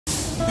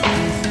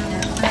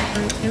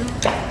So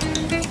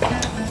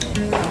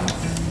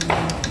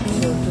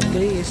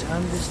today is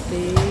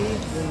Amnesty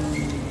from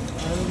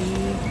Ali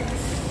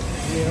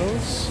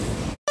Hills.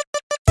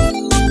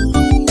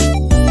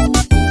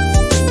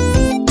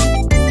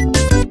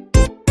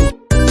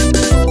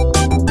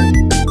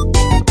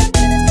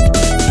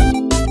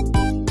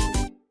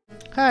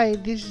 Hi,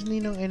 this is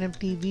Ninong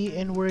NMTV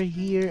and we're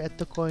here at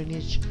the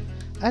Corniche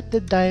at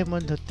the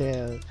Diamond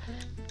Hotel.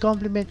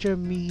 Complement your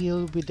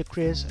meal with the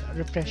crisp,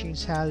 refreshing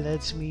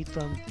salads made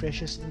from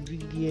precious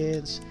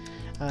ingredients.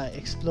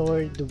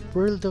 Explore the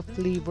world of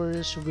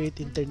flavors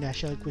with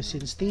international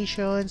cuisine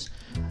stations,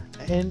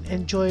 and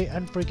enjoy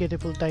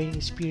unforgettable dining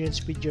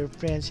experience with your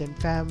friends and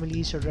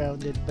family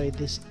surrounded by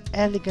this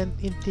elegant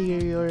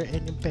interior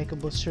and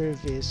impeccable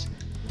service.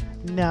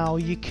 Now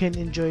you can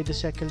enjoy the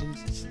succulent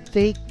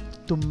steak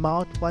to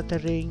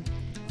mouth-watering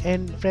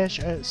and fresh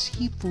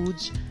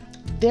seafoods.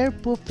 Their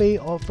buffet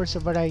offers a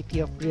variety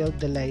of grilled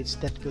delights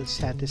that will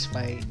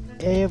satisfy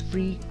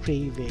every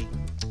craving.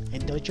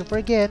 And don't you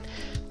forget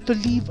to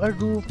leave a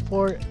room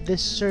for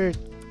dessert.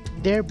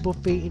 Their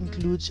buffet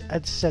includes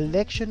a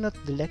selection of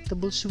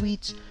delectable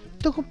sweets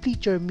to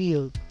complete your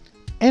meal.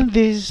 And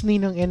this is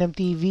Ninong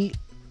NMTV.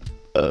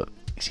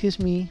 Excuse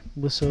me,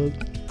 busog.